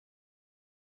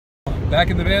Back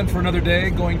in the van for another day,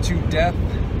 going to Death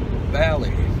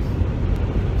Valley.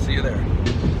 See you there.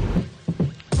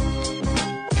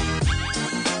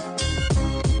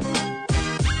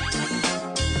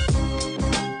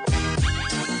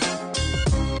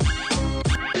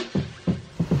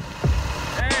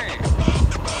 Hey,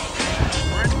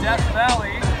 we're in Death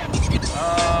Valley,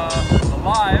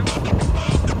 alive so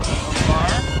far.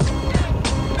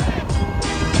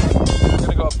 We're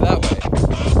gonna go up that way.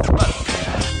 Come on.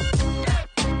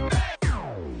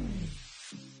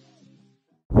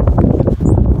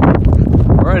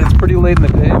 Alright, it's pretty late in the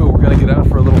day, but we're gonna get out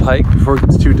for a little hike before it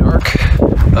gets too dark.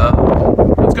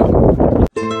 Let's go.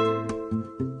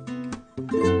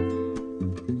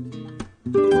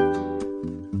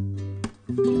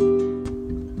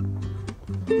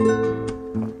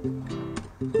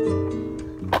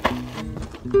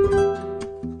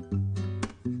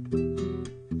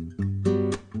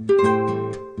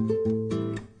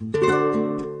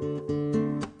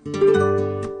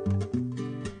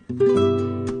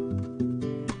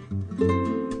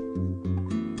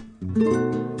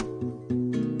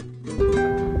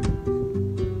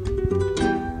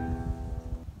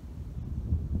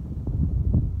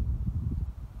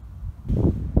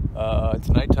 It's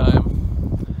nighttime.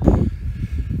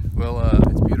 Well,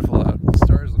 it's beautiful out. The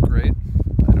stars look great.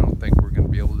 I don't think we're going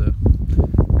to be able to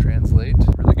translate.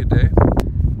 Really good day.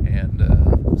 And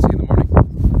see you in the morning.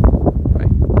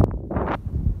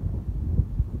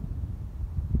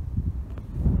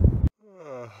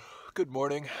 Bye. Good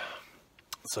morning.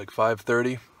 It's like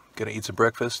 5:30. Gonna eat some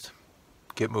breakfast.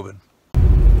 Get moving.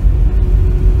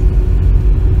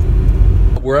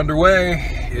 We're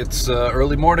underway. It's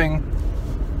early morning.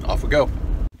 Off we go.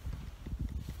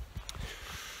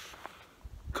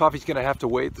 Coffee's gonna have to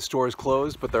wait, the store is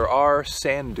closed, but there are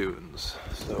sand dunes.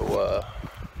 So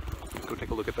go take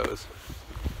a look at those.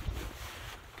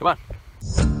 Come on.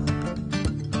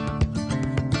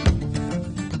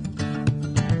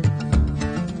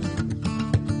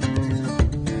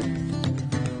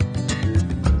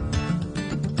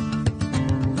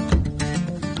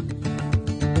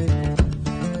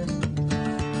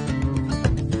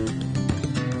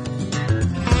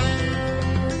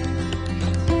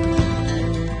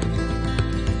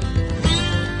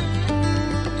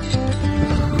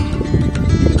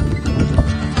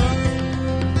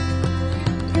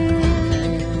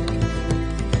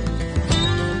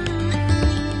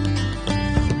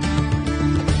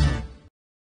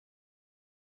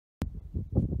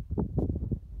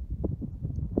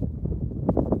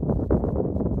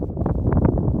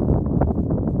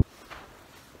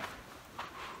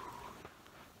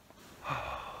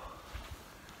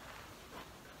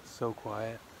 So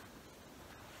quiet.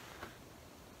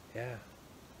 Yeah,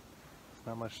 there's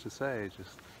not much to say,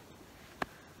 just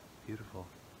beautiful.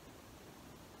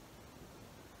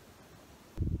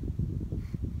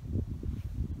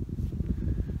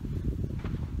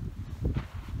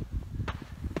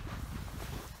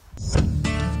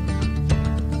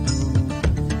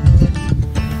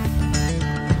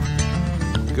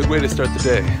 Good way to start the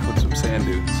day with some sand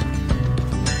dunes.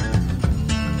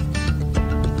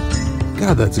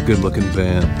 God, that's a good looking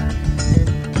van.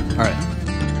 All right.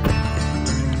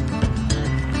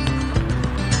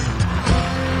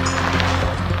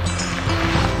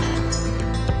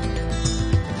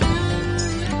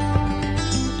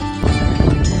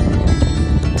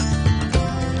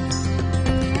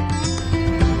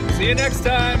 See you next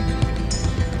time.